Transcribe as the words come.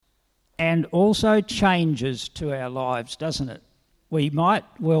and also changes to our lives, doesn't it? We might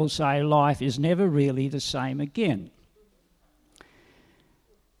well say life is never really the same again.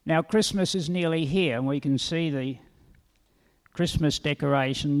 Now, Christmas is nearly here, and we can see the Christmas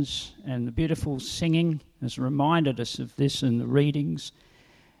decorations and the beautiful singing has reminded us of this in the readings.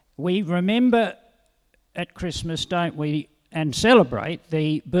 We remember at Christmas, don't we, and celebrate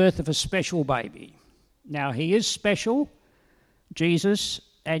the birth of a special baby. Now, he is special, Jesus,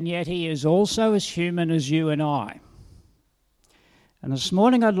 and yet he is also as human as you and I. And this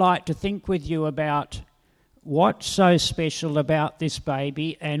morning I'd like to think with you about what's so special about this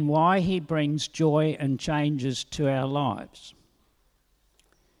baby and why he brings joy and changes to our lives.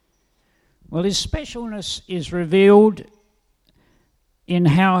 Well, his specialness is revealed in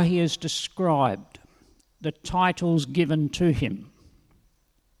how he is described, the titles given to him.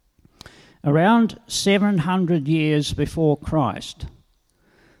 Around 700 years before Christ,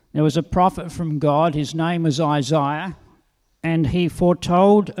 there was a prophet from God, his name was Isaiah, and he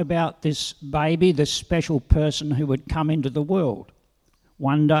foretold about this baby, this special person who would come into the world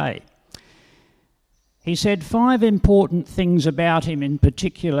one day. He said 5 important things about him in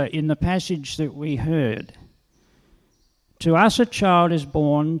particular in the passage that we heard. To us a child is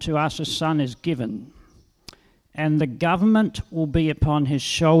born, to us a son is given, and the government will be upon his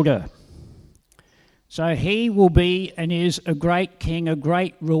shoulder. So he will be and is a great king, a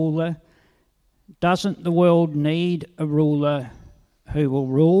great ruler. Doesn't the world need a ruler who will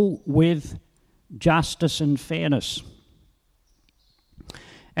rule with justice and fairness?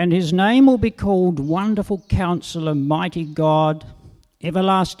 And his name will be called Wonderful Counselor, Mighty God,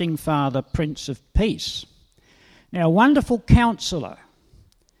 Everlasting Father, Prince of Peace. Now, Wonderful Counselor,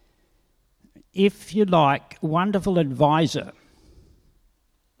 if you like, Wonderful Advisor,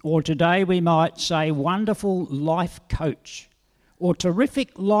 or today we might say Wonderful Life Coach, or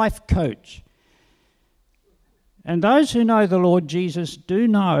Terrific Life Coach. And those who know the Lord Jesus do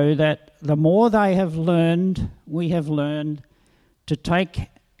know that the more they have learned, we have learned to take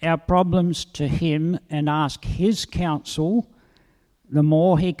our problems to him and ask his counsel, the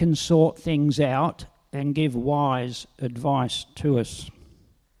more he can sort things out and give wise advice to us.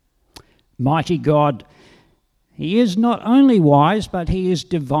 Mighty God, he is not only wise, but he is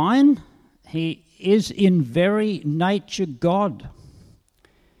divine. He is in very nature God.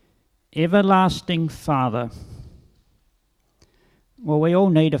 Everlasting Father. Well, we all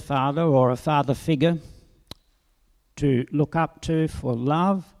need a father or a father figure to look up to for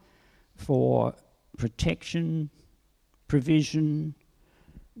love, for protection, provision,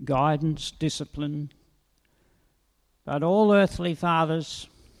 guidance, discipline. But all earthly fathers,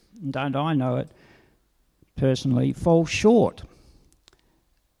 don't I know it personally, fall short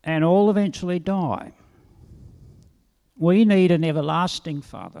and all eventually die. We need an everlasting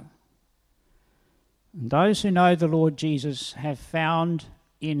Father. And those who know the Lord Jesus have found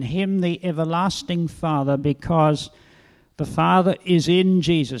in him the everlasting Father because the Father is in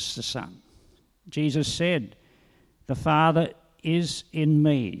Jesus the Son. Jesus said, "The Father is in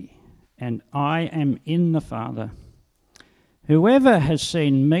me, and I am in the Father. Whoever has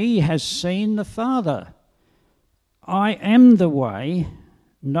seen me has seen the Father. I am the way.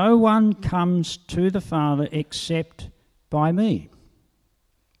 No one comes to the Father except by me."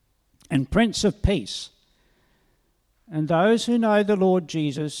 And Prince of Peace. And those who know the Lord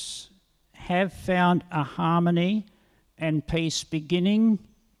Jesus have found a harmony and peace beginning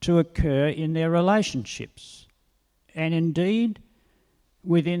to occur in their relationships, and indeed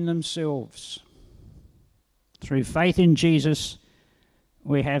within themselves. Through faith in Jesus,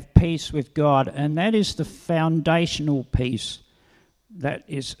 we have peace with God, and that is the foundational peace that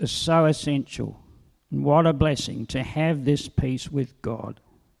is so essential. And what a blessing to have this peace with God.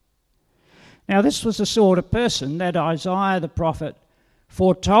 Now, this was the sort of person that Isaiah the prophet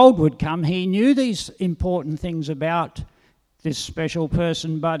foretold would come. He knew these important things about this special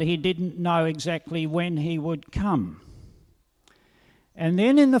person, but he didn't know exactly when he would come. And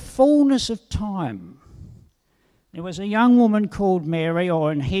then in the fullness of time, there was a young woman called Mary,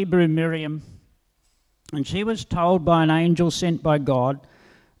 or in Hebrew Miriam, and she was told by an angel sent by God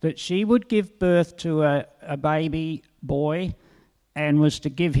that she would give birth to a baby boy and was to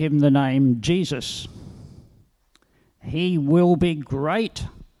give him the name Jesus. He will be great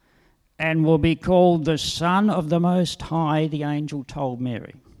and will be called the Son of the Most High, the angel told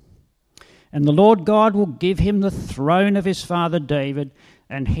Mary. And the Lord God will give him the throne of his father David,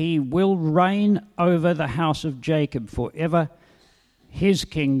 and he will reign over the house of Jacob forever. His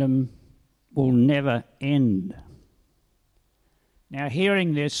kingdom will never end. Now,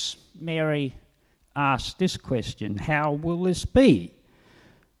 hearing this, Mary asked this question: how will this be?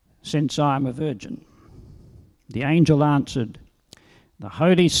 since I am a virgin?" The angel answered, "The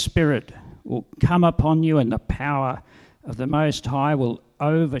Holy Spirit will come upon you, and the power of the Most High will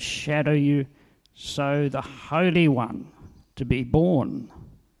overshadow you, so the Holy One to be born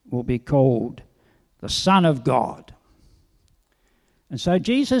will be called the Son of God." And so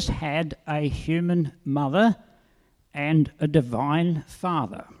Jesus had a human mother and a divine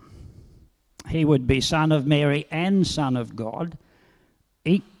father. He would be Son of Mary and Son of God,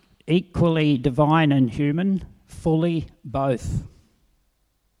 equally divine and human, fully both.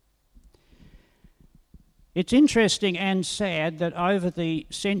 It's interesting and sad that over the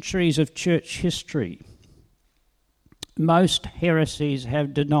centuries of church history, most heresies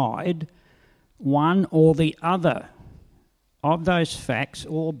have denied one or the other of those facts,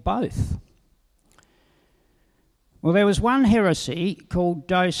 or both. Well, there was one heresy called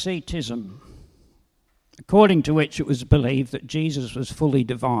Docetism, according to which it was believed that Jesus was fully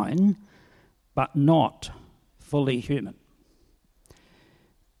divine, but not fully human,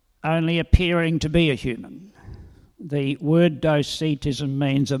 only appearing to be a human. The word Docetism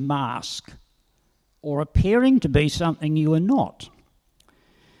means a mask, or appearing to be something you are not.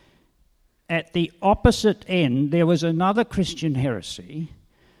 At the opposite end, there was another Christian heresy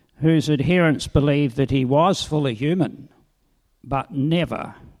whose adherents believed that he was fully human, but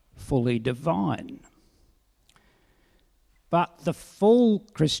never fully divine. But the full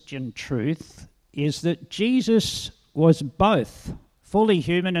Christian truth is that Jesus was both fully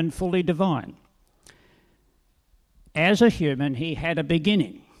human and fully divine. As a human, he had a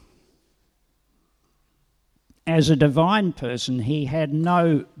beginning. As a divine person, he had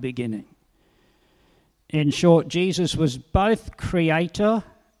no beginning. In short, Jesus was both creator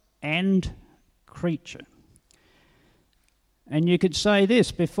and creature. And you could say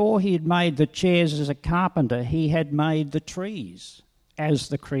this: before he had made the chairs as a carpenter, he had made the trees as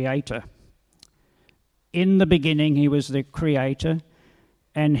the creator. In the beginning, he was the creator,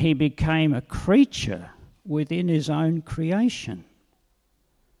 and he became a creature within his own creation.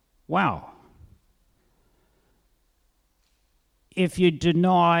 Wow. If you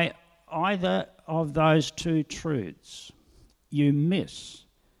deny either of those two truths, you miss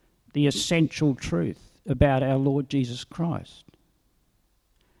the essential truth about our Lord Jesus Christ.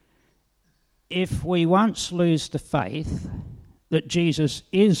 If we once lose the faith that Jesus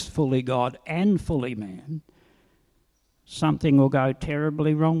is fully God and fully man, something will go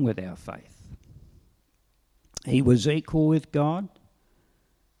terribly wrong with our faith. He was equal with God,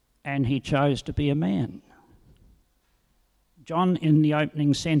 and he chose to be a man. John, in the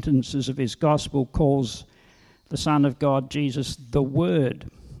opening sentences of his gospel, calls the Son of God, Jesus, the Word.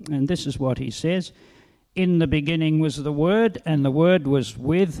 And this is what he says: "In the beginning was the Word, and the Word was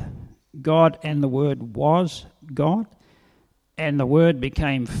with God, and the Word was God. And the Word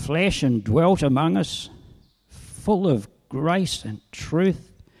became flesh and dwelt among us, full of grace and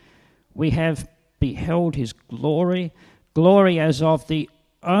truth. We have beheld his glory, glory as of the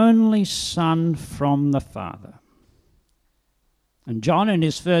only Son from the Father." And John, in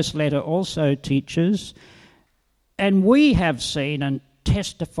his first letter, also teaches, "And we have seen and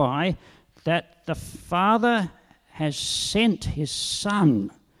testify that the Father has sent his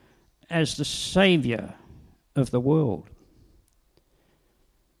Son as the Saviour of the world."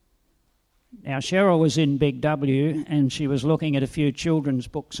 Now, Cheryl was in Big W, and she was looking at a few children's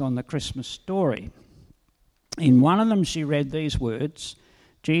books on the Christmas story. In one of them, she read these words: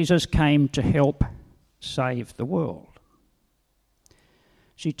 "Jesus came to help save the world."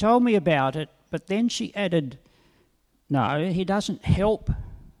 She told me about it, but then she added, "No, he doesn't help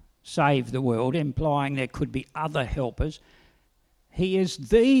save the world," implying there could be other helpers. "He is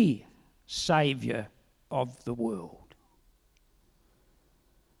the Saviour of the world."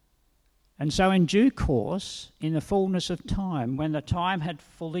 And so in due course, in the fullness of time, when the time had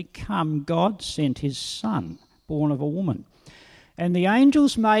fully come, God sent his Son, born of a woman. And the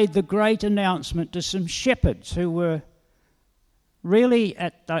angels made the great announcement to some shepherds who were really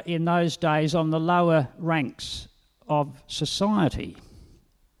in those days on the lower ranks of society.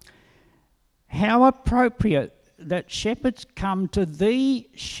 How appropriate that shepherds come to the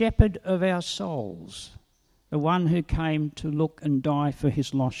shepherd of our souls, the one who came to look and die for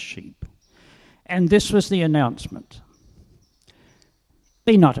his lost sheep. And this was the announcement: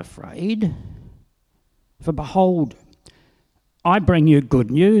 "Be not afraid, for behold, I bring you good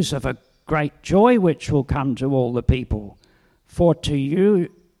news of a great joy which will come to all the people. For to you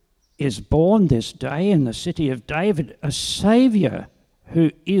is born this day in the city of David a Saviour,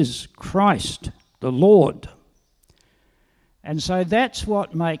 who is Christ the Lord." And so that's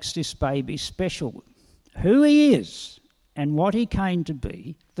what makes this baby special. Who he is and what he came to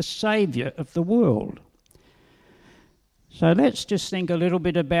be, the Saviour of the world. So let's just think a little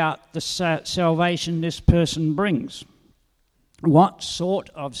bit about the salvation this person brings. What sort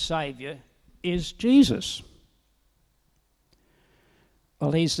of Saviour is Jesus?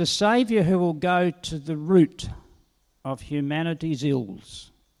 Well, he's the Saviour who will go to the root of humanity's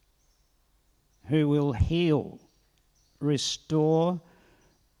ills, who will heal, restore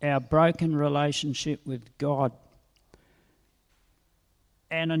our broken relationship with God.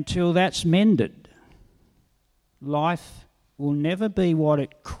 And until that's mended, life will never be what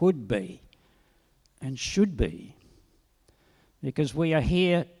it could be and should be, because we are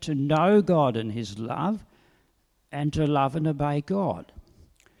here to know God and his love and to love and obey God.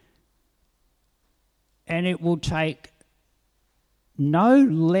 And it will take no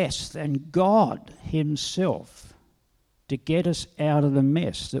less than God himself to get us out of the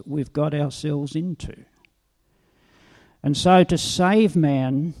mess that we've got ourselves into. And so to save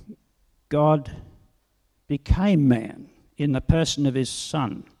man, God became man in the person of his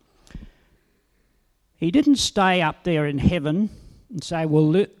Son. He didn't stay up there in heaven and say,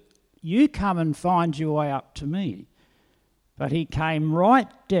 well, you come and find your way up to me. But he came right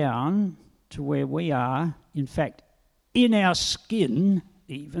down to where we are, in fact, in our skin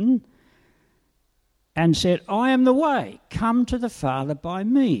even, and said, I am the way, come to the Father by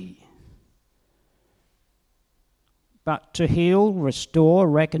me. But to heal, restore,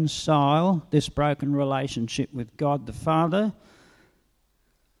 reconcile this broken relationship with God the Father,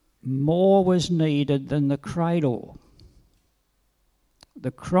 more was needed than the cradle.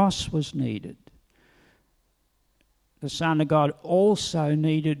 The cross was needed. The Son of God also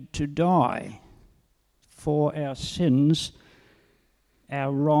needed to die for our sins,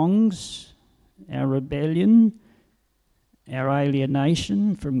 our wrongs, our rebellion, our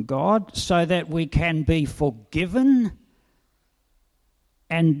alienation from God, so that we can be forgiven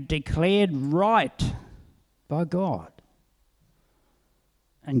and declared right by God.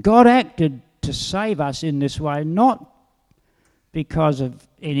 And God acted to save us in this way, not because of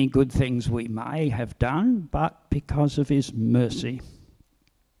any good things we may have done, but because of his mercy.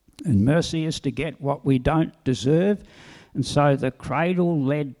 And mercy is to get what we don't deserve, and so the cradle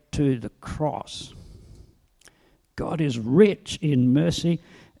led to the cross. God is rich in mercy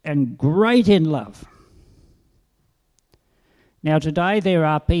and great in love. Now today there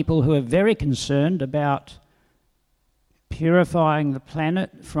are people who are very concerned about purifying the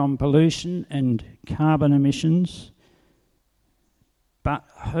planet from pollution and carbon emissions. But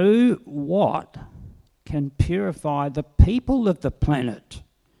what can purify the people of the planet?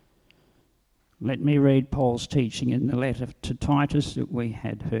 Let me read Paul's teaching in the letter to Titus that we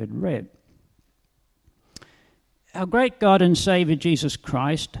had heard read. Our great God and Saviour Jesus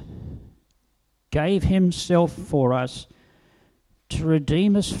Christ gave himself for us to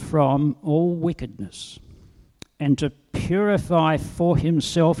redeem us from all wickedness and to purify for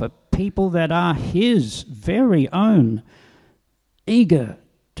himself a people that are his very own, eager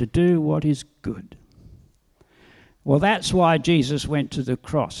to do what is good. Well, that's why Jesus went to the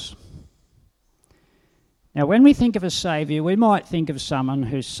cross. Now, when we think of a saviour, we might think of someone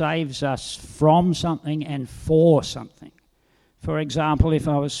who saves us from something and for something. For example, if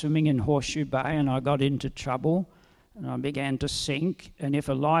I was swimming in Horseshoe Bay and I got into trouble and I began to sink, and if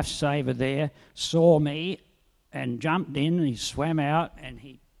a lifesaver there saw me and jumped in and he swam out and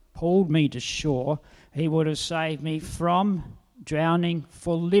he pulled me to shore, he would have saved me from drowning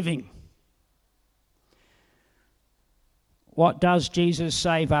for living. What does Jesus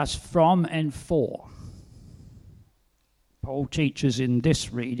save us from and for? Paul teaches in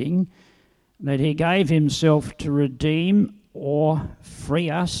this reading that he gave himself to redeem or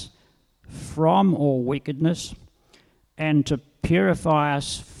free us from all wickedness and to purify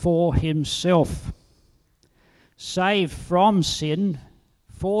us for himself. Saved from sin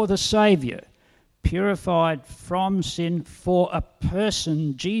for the Saviour. Purified from sin for a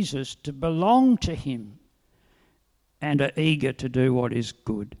person, Jesus, to belong to him and are eager to do what is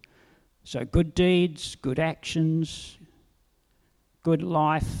good. So good deeds, good actions, good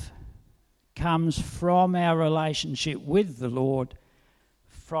life comes from our relationship with the Lord,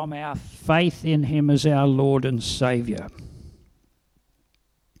 from our faith in him as our Lord and Saviour.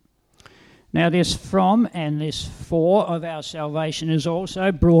 Now this from and this for of our salvation is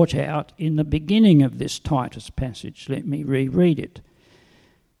also brought out in the beginning of this Titus passage. Let me reread it.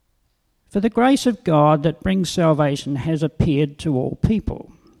 For the grace of God that brings salvation has appeared to all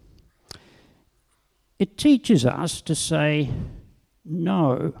people. It teaches us to say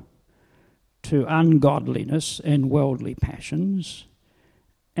no to ungodliness and worldly passions,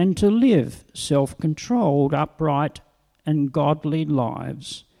 and to live self-controlled, upright, and godly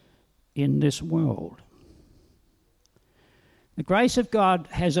lives in this world. The grace of God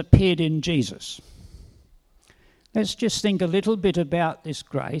has appeared in Jesus. Let's just think a little bit about this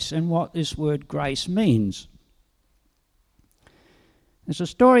grace and what this word grace means. There's a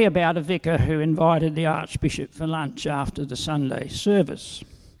story about a vicar who invited the Archbishop for lunch after the Sunday service.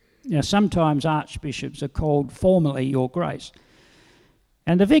 Now, sometimes archbishops are called formally Your Grace.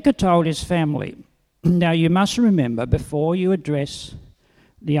 And the vicar told his family, now you must remember, before you address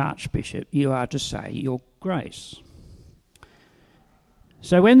the Archbishop, you are to say Your Grace.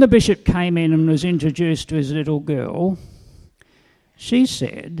 So when the bishop came in and was introduced to his little girl, she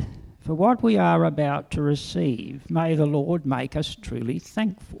said, for what we are about to receive, may the Lord make us truly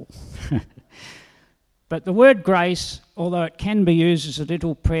thankful. But the word grace, although it can be used as a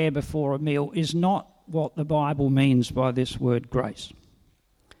little prayer before a meal, is not what the Bible means by this word grace.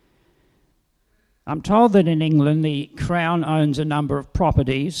 I'm told that in England the Crown owns a number of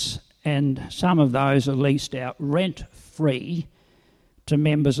properties, and some of those are leased out rent-free to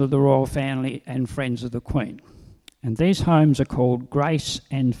members of the royal family and friends of the Queen. And these homes are called Grace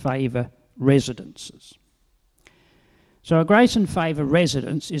and Favour Residences. So a Grace and Favour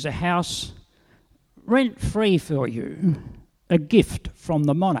residence is a house rent-free for you, a gift from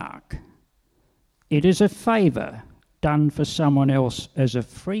the monarch. It is a favour done for someone else as a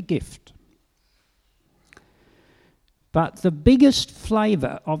free gift. But the biggest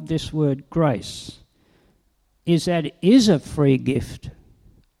flavour of this word grace is that it is a free gift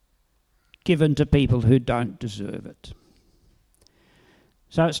given to people who don't deserve it.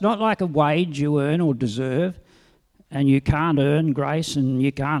 So it's not like a wage you earn or deserve, and you can't earn grace and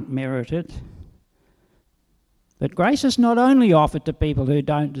you can't merit it. But grace is not only offered to people who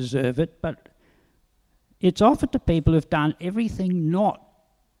don't deserve it, but it's offered to people who've done everything not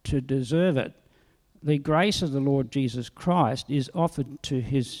to deserve it. The grace of the Lord Jesus Christ is offered to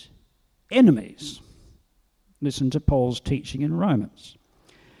his enemies. Listen to Paul's teaching in Romans.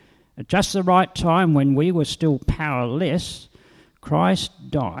 At just the right time, when we were still powerless, Christ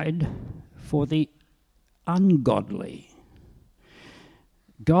died for the ungodly.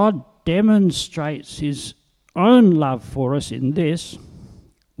 God demonstrates his own love for us in this: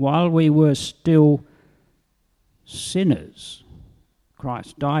 while we were still sinners,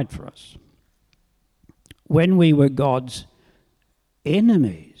 Christ died for us. When we were God's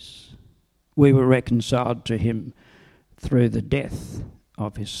enemies, we were reconciled to him through the death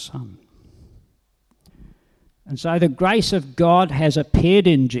of his Son. And so the grace of God has appeared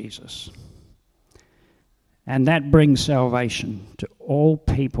in Jesus, and that brings salvation to all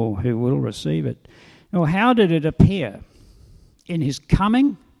people who will receive it. Now, how did it appear? In his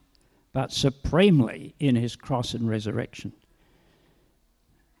coming, but supremely in his cross and resurrection.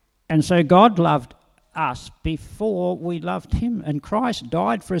 And so God loved us before we loved him, and Christ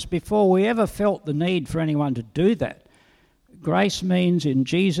died for us before we ever felt the need for anyone to do that. Grace means in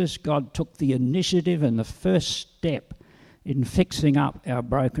Jesus, God took the initiative and the first step in fixing up our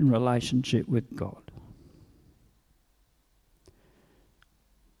broken relationship with God.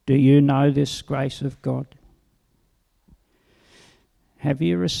 Do you know this grace of God? Have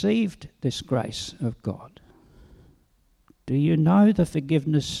you received this grace of God? Do you know the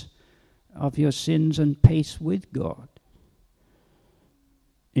forgiveness of your sins and peace with God?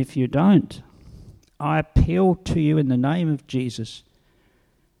 If you don't, I appeal to you in the name of Jesus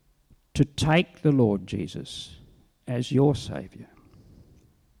to take the Lord Jesus as your Saviour.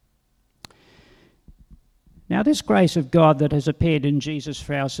 Now, this grace of God that has appeared in Jesus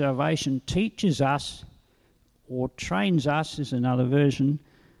for our salvation teaches us, or trains us is another version,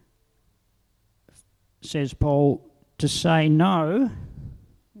 says Paul, to say no,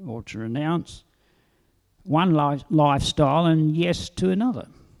 or to renounce one lifestyle and yes to another.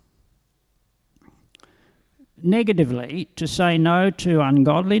 Negatively, to say no to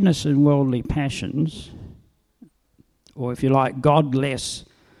ungodliness and worldly passions, or if you like, godless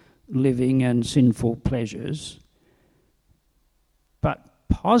living and sinful pleasures. But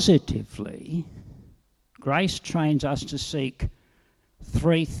positively, grace trains us to seek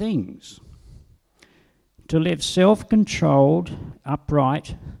three things: to live self-controlled,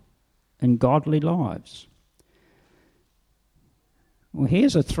 upright, and godly lives. Well,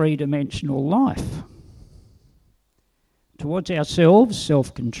 here's a three-dimensional life. Towards ourselves,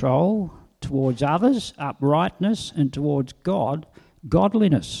 self-control; towards others, uprightness; and towards God,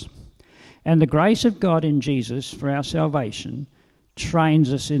 godliness. And the grace of God in Jesus for our salvation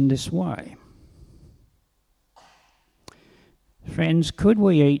trains us in this way. Friends, could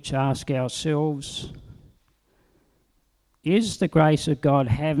we each ask ourselves, is the grace of God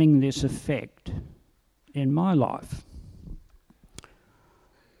having this effect in my life?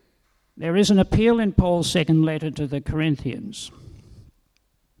 There is an appeal in Paul's second letter to the Corinthians.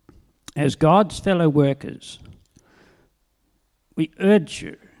 As God's fellow workers, we urge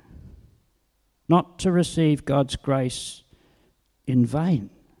you not to receive God's grace in vain.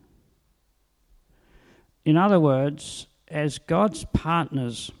 In other words, as God's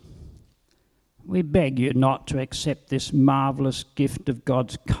partners, we beg you not to accept this marvellous gift of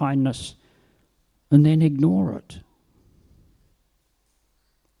God's kindness and then ignore it.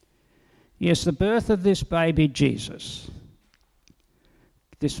 Yes, the birth of this baby Jesus,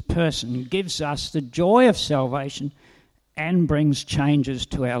 this person, gives us the joy of salvation and brings changes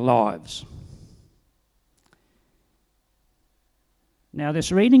to our lives. Now,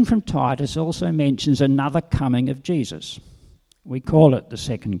 this reading from Titus also mentions another coming of Jesus. We call it the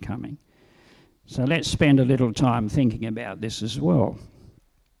second coming. So let's spend a little time thinking about this as well.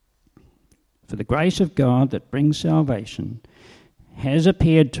 For the grace of God that brings salvation has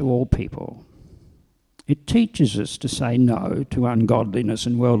appeared to all people. It teaches us to say no to ungodliness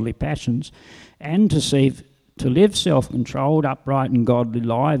and worldly passions and to live self-controlled, upright and godly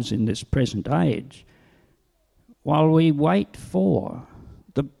lives in this present age, while we wait for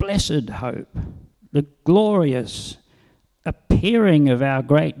the blessed hope, the glorious appearing of our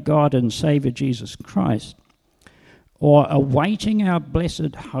great God and Saviour Jesus Christ, or awaiting our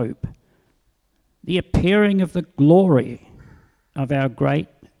blessed hope, the appearing of the glory of our great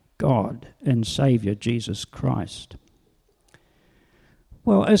God and Saviour Jesus Christ.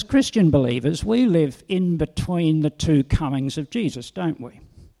 Well, as Christian believers, we live in between the two comings of Jesus, don't we?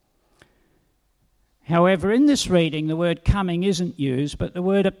 However, in this reading, the word coming isn't used, but the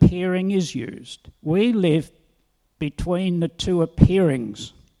word appearing is used. We live between the two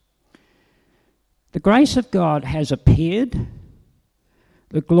appearings. The grace of God has appeared.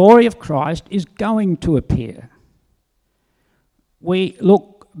 The glory of Christ is going to appear. We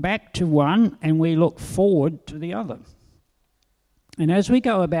look back to one and we look forward to the other. And as we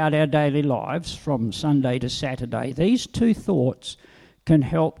go about our daily lives from Sunday to Saturday, these two thoughts can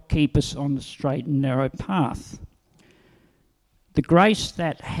help keep us on the straight and narrow path. The grace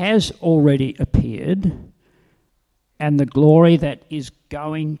that has already appeared and the glory that is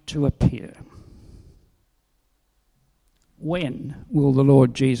going to appear. When will the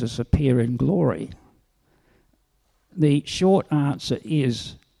Lord Jesus appear in glory? The short answer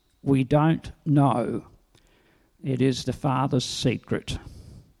is we don't know. It is the Father's secret.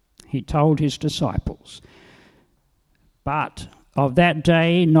 He told his disciples. But of that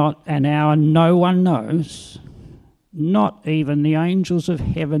day, not an hour, no one knows, not even the angels of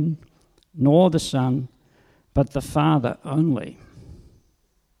heaven, nor the Son, but the Father only.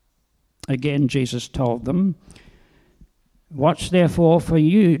 Again, Jesus told them, watch therefore, for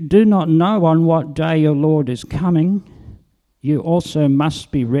you do not know on what day your Lord is coming. You also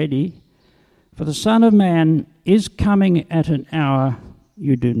must be ready, for the Son of Man is coming at an hour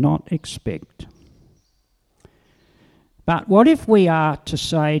you do not expect. But what if we are to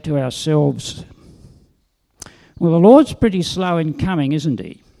say to ourselves, well, the Lord's pretty slow in coming, isn't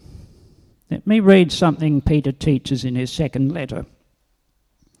he? Let me read something Peter teaches in his second letter.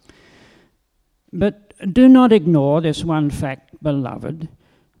 But do not ignore this one fact, beloved,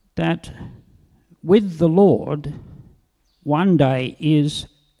 that with the Lord, one day is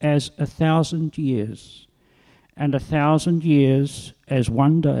as 1,000 years, and 1,000 years as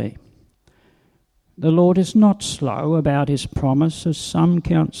one day. The Lord is not slow about his promise, as some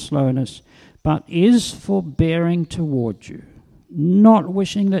count slowness, but is forbearing toward you, not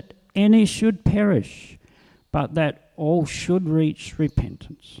wishing that any should perish, but that all should reach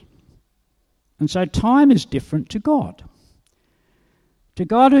repentance. And so time is different to God. To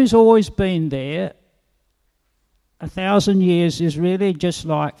God, who's always been there, 1,000 years is really just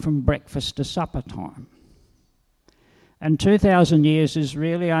like from breakfast to supper time. And 2,000 years is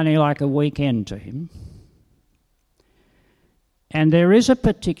really only like a weekend to him. And there is a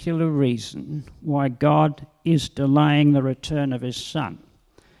particular reason why God is delaying the return of his Son.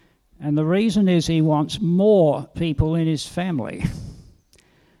 And the reason is he wants more people in his family.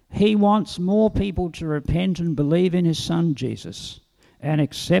 He wants more people to repent and believe in his Son Jesus and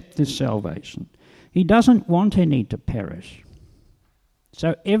accept this salvation. He doesn't want any to perish.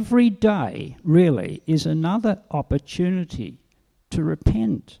 So every day, really, is another opportunity to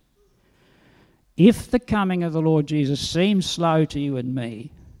repent. If the coming of the Lord Jesus seems slow to you and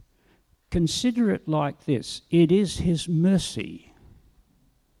me, consider it like this. It is his mercy.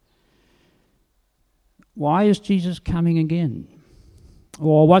 Why is Jesus coming again?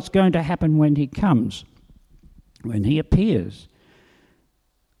 Or what's going to happen when he comes, when he appears?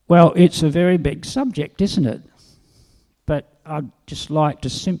 Well, it's a very big subject, isn't it? But I'd just like to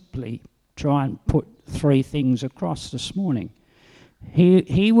simply try and put three things across this morning.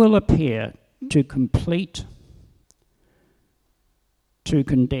 He will appear to complete, to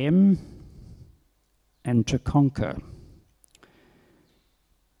condemn, and to conquer.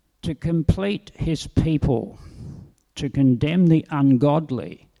 To complete his people, to condemn the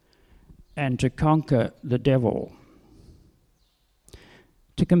ungodly, and to conquer the devil.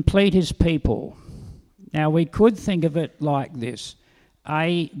 To complete his people. Now we could think of it like this: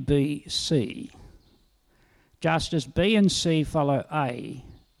 A, B, C. Just as B and C follow A,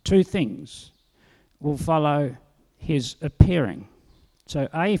 two things will follow his appearing. So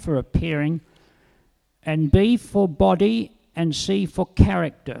A for appearing, and B for body, and C for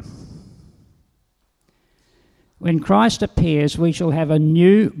character. When Christ appears, we shall have a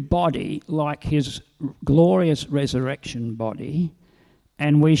new body like his glorious resurrection body,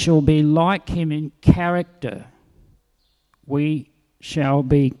 and we shall be like him in character. We shall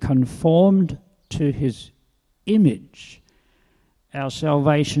be conformed to his image. Our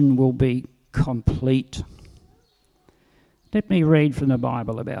salvation will be complete. Let me read from the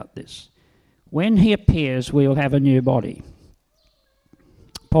Bible about this. When he appears, we will have a new body.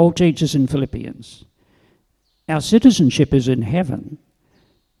 Paul teaches in Philippians, our citizenship is in heaven,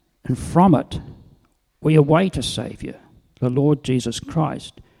 and from it we await a Saviour, the Lord Jesus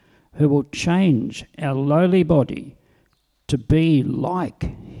Christ, who will change our lowly body to be like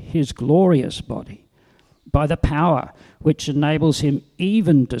his glorious body, by the power which enables him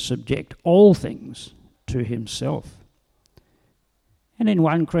even to subject all things to himself. And in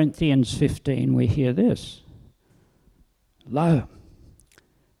 1 Corinthians 15 we hear this: Lo,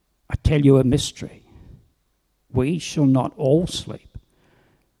 I tell you a mystery. We shall not all sleep,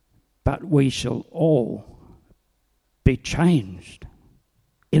 but we shall all be changed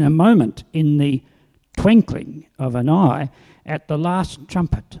in a moment, in the twinkling of an eye, at the last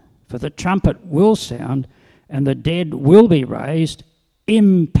trumpet. For the trumpet will sound, and the dead will be raised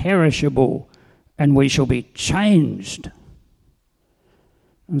imperishable, and we shall be changed.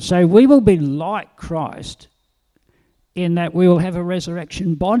 And so we will be like Christ in that we will have a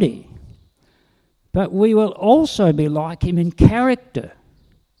resurrection body, but we will also be like him in character.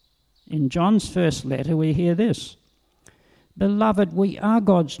 In John's first letter we hear this: Beloved, we are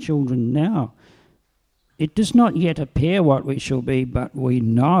God's children now. It does not yet appear what we shall be, but we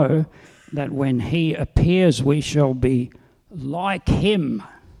know that when he appears we shall be like him,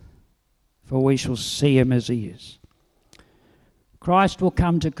 for we shall see him as he is. Christ will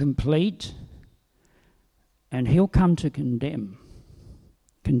come to complete, and he'll come to condemn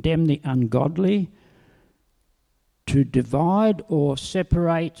the ungodly, to divide or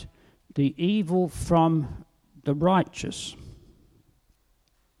separate the evil from the righteous.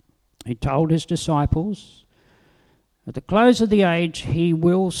 He told his disciples, at the close of the age he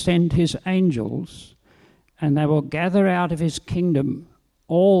will send his angels, and they will gather out of his kingdom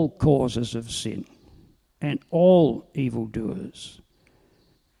all causes of sin and all evildoers,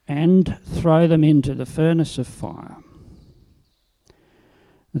 and throw them into the furnace of fire.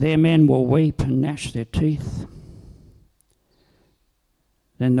 There men will weep and gnash their teeth.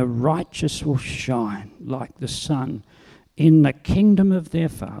 Then the righteous will shine like the sun in the kingdom of their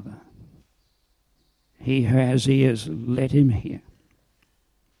Father. He who has ears, let him hear.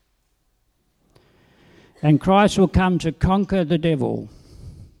 And Christ will come to conquer the devil,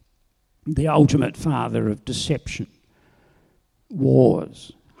 the ultimate father of deception,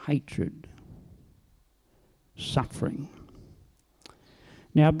 wars, hatred, suffering.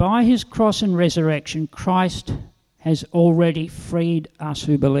 Now, by his cross and resurrection, Christ has already freed us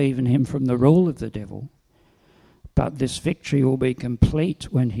who believe in him from the rule of the devil, but this victory will be complete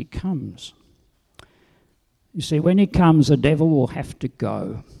when he comes. You see, when he comes, the devil will have to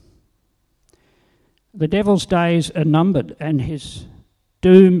go. The devil's days are numbered, and his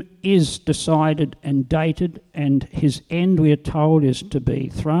doom is decided and dated, and his end, we are told, is to be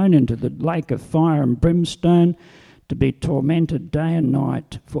thrown into the lake of fire and brimstone, to be tormented day and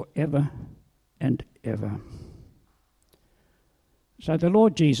night forever and ever. So the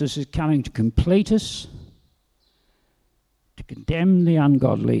Lord Jesus is coming to complete us, to condemn the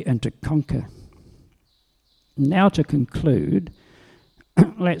ungodly, and to conquer. Now, to conclude,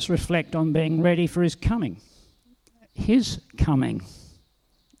 let's reflect on being ready for his coming. His coming.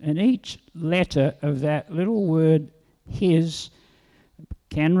 And each letter of that little word, his,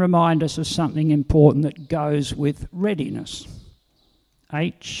 can remind us of something important that goes with readiness.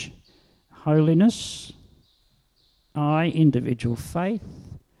 H, holiness. I, individual faith.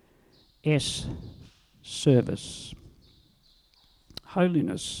 S, service.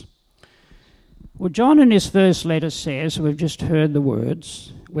 Holiness. Well, John in his first letter says, we've just heard the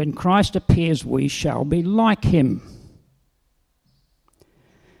words, when Christ appears we shall be like him.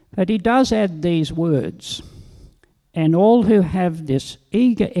 But he does add these words, and all who have this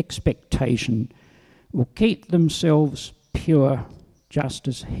eager expectation will keep themselves pure just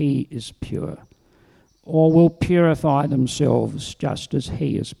as he is pure, or will purify themselves just as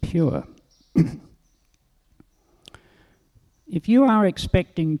he is pure. If you are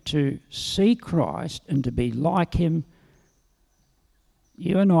expecting to see Christ and to be like him,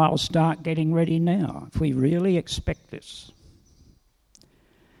 you and I will start getting ready now, if we really expect this.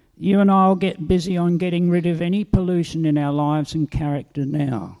 You and I will get busy on getting rid of any pollution in our lives and character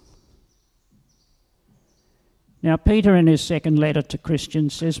now. Now, Peter in his second letter to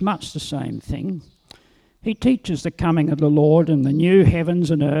Christians says much the same thing. He teaches the coming of the Lord and the new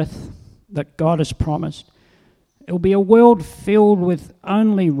heavens and earth that God has promised. It will be a world filled with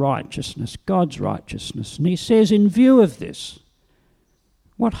only righteousness, God's righteousness. And he says, in view of this,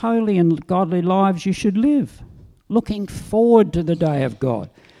 what holy and godly lives you should live, looking forward to the day of God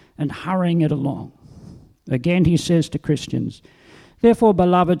and hurrying it along. Again, he says to Christians, therefore,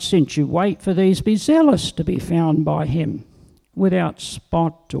 beloved, since you wait for these, be zealous to be found by him, without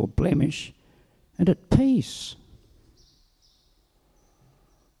spot or blemish, and at peace.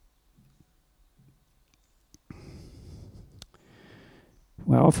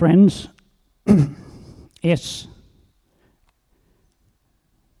 Well, friends, S,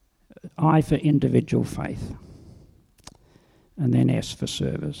 I for individual faith, and then S for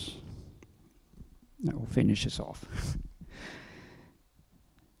service. That will finish us off.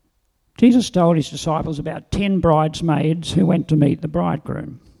 Jesus told his disciples about 10 bridesmaids who went to meet the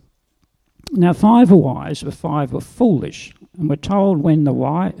bridegroom. Now 5 were wise, but 5 were foolish, and we're told when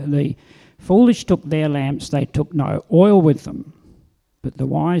the foolish took their lamps, they took no oil with them, but the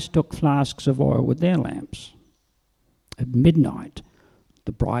wise took flasks of oil with their lamps. At midnight,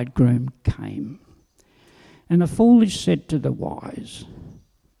 the bridegroom came, and the foolish said to the wise,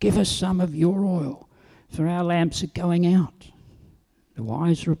 give us some of your oil, for our lamps are going out. The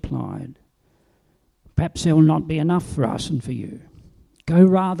wise replied, perhaps there will not be enough for us and for you. Go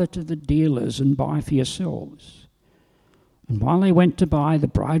rather to the dealers and buy for yourselves. And while they went to buy, the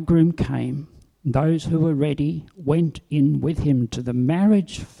bridegroom came, and those who were ready went in with him to the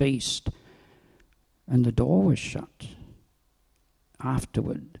marriage feast, and the door was shut.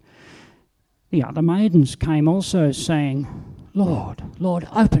 Afterward, the other maidens came also, saying, Lord, Lord,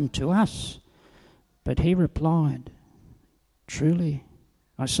 open to us. But he replied, truly,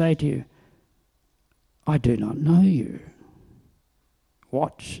 I say to you, I do not know you.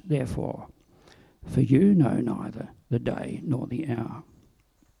 Watch, therefore, for you know neither the day nor the hour.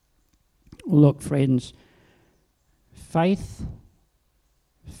 Look, friends, faith,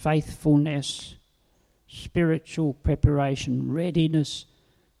 faithfulness, spiritual preparation, readiness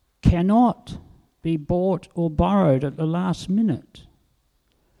cannot be bought or borrowed at the last minute.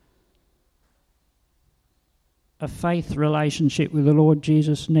 A faith relationship with the Lord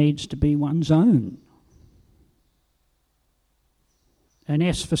Jesus needs to be one's own. And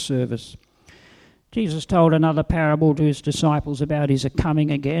S for service. Jesus told another parable to his disciples about his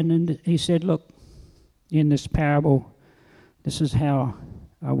coming again, and he said, look, in this parable, this is how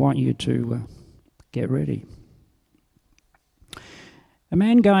I want you to get ready. A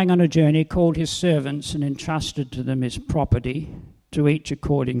man going on a journey called his servants and entrusted to them his property, to each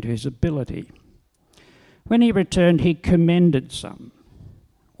according to his ability. When he returned, he commended some.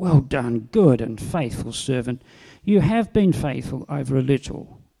 Well done, good and faithful servant. You have been faithful over a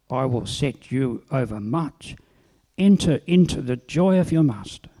little. I will set you over much. Enter into the joy of your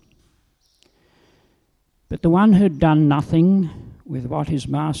master. But the one who had done nothing with what his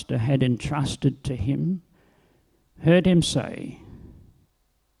master had entrusted to him heard him say,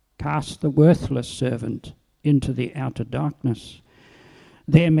 cast the worthless servant into the outer darkness.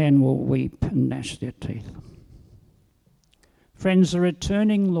 There men will weep and gnash their teeth. Friends, the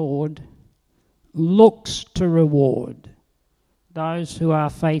returning Lord looks to reward those who are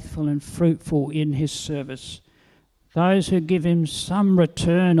faithful and fruitful in his service, those who give him some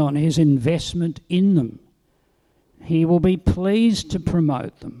return on his investment in them. He will be pleased to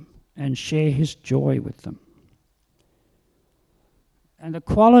promote them and share his joy with them. And the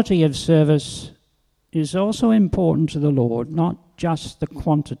quality of service is also important to the Lord, not just the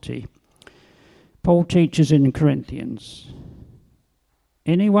quantity. Paul teaches in Corinthians,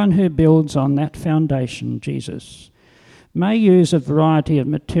 anyone who builds on that foundation, Jesus, may use a variety of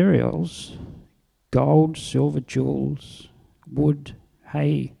materials, gold, silver, jewels, wood,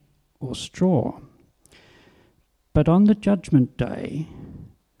 hay, or straw. But on the judgment day,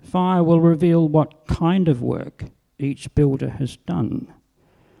 Fire will reveal what kind of work each builder has done.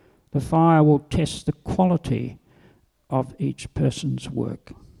 The fire will test the quality of each person's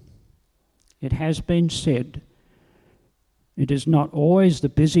work. It has been said, it is not always the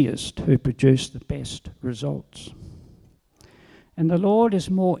busiest who produce the best results. And the Lord is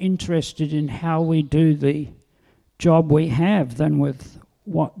more interested in how we do the job we have than with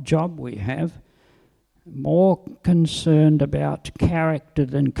what job we have, more concerned about character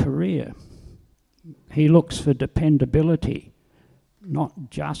than career. He looks for dependability, not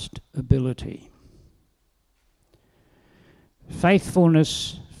just ability.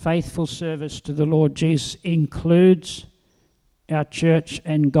 Faithfulness, faithful service to the Lord Jesus includes our church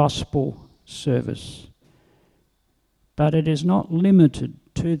and gospel service, but it is not limited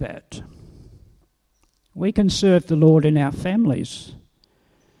to that. We can serve the Lord in our families.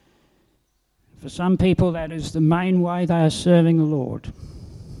 For some people, that is the main way they are serving the Lord,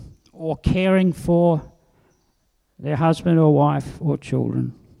 or caring for their husband or wife or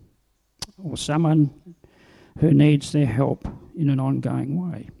children, or someone who needs their help in an ongoing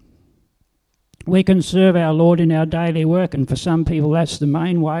way. We can serve our Lord in our daily work, and for some people that's the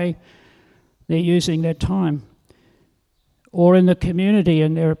main way they're using their time. Or in the community,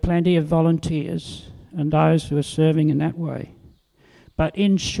 and there are plenty of volunteers and those who are serving in that way. But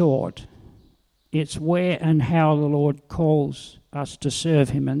in short, it's where and how the Lord calls us to serve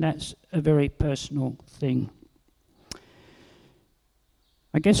him, and that's a very personal thing.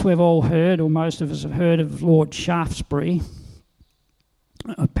 I guess we've all heard, or most of us have heard, of Lord Shaftesbury.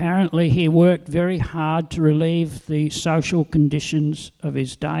 Apparently he worked very hard to relieve the social conditions of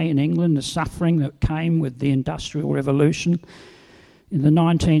his day in England, the suffering that came with the Industrial Revolution in the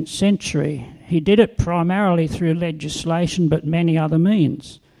 19th century. He did it primarily through legislation, but many other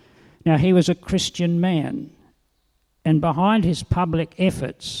means. Now, he was a Christian man, and behind his public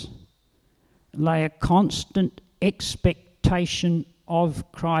efforts lay a constant expectation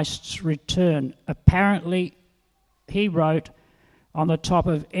of Christ's return. Apparently, he wrote on the top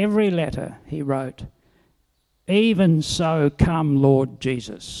of every letter he wrote, "Even so come, Lord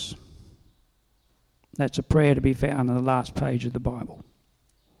Jesus." That's a prayer to be found on the last page of the Bible.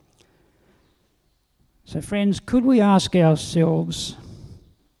 So friends, could we ask ourselves,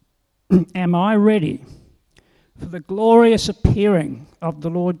 am I ready for the glorious appearing of the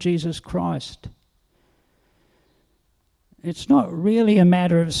Lord Jesus Christ? It's not really a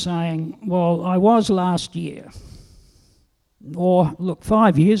matter of saying, well, I was last year. Or, look,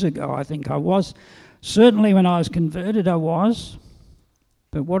 5 years ago I think I was. Certainly when I was converted I was.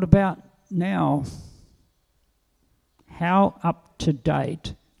 But what about now? How up to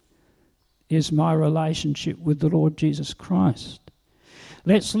date is my relationship with the Lord Jesus Christ?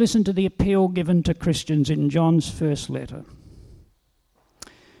 Let's listen to the appeal given to Christians in John's first letter.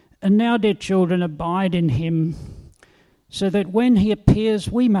 "And now, dear children, abide in him, so that when he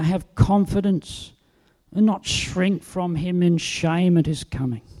appears we may have confidence and not shrink from him in shame at his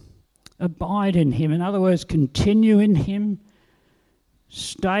coming." Abide in him. In other words, continue in him.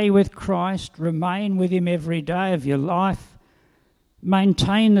 Stay with Christ. Remain with him every day of your life.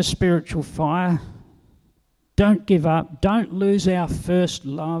 Maintain the spiritual fire. Don't give up. Don't lose our first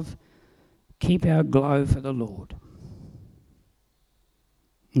love. Keep our glow for the Lord.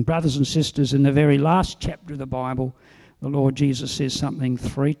 And brothers and sisters, in the very last chapter of the Bible, the Lord Jesus says something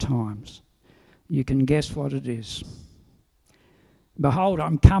 3 times. You can guess what it is. "Behold,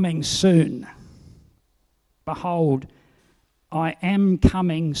 I'm coming soon. Behold, I am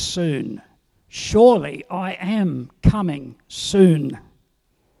coming soon. Surely I am coming soon."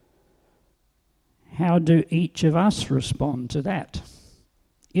 How do each of us respond to that?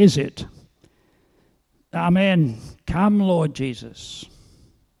 Is it, "Amen, come Lord Jesus"?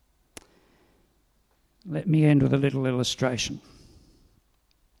 Let me end with a little illustration.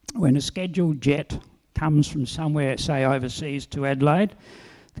 When a scheduled jet comes from somewhere, say overseas to Adelaide,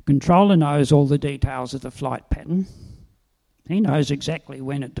 the controller knows all the details of the flight pattern. He knows exactly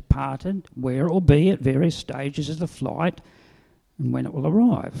when it departed, where it will be at various stages of the flight, and when it will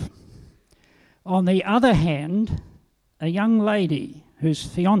arrive. On the other hand, a young lady whose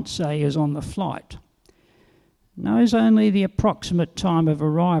fiancé is on the flight knows only the approximate time of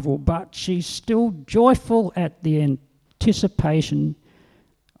arrival, but she's still joyful at the anticipation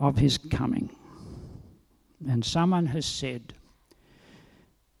of his coming. And someone has said,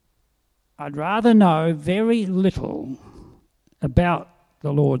 "I'd rather know very little about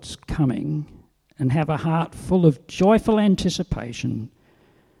the Lord's coming and have a heart full of joyful anticipation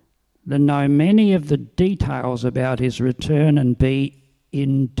than know many of the details about his return and be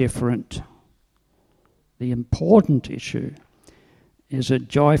indifferent." The important issue is a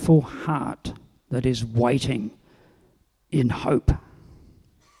joyful heart that is waiting in hope.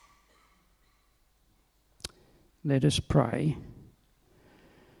 Let us pray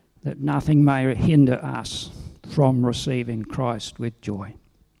that nothing may hinder us from receiving Christ with joy.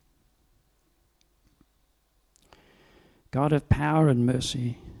 God of power and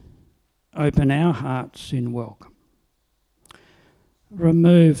mercy, open our hearts in welcome.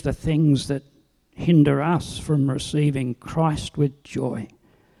 Remove the things that hinder us from receiving Christ with joy,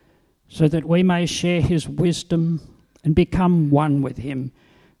 so that we may share his wisdom and become one with him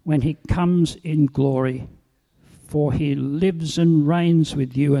when he comes in glory. For he lives and reigns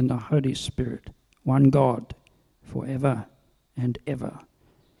with you in the Holy Spirit, one God, forever and ever.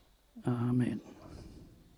 Amen.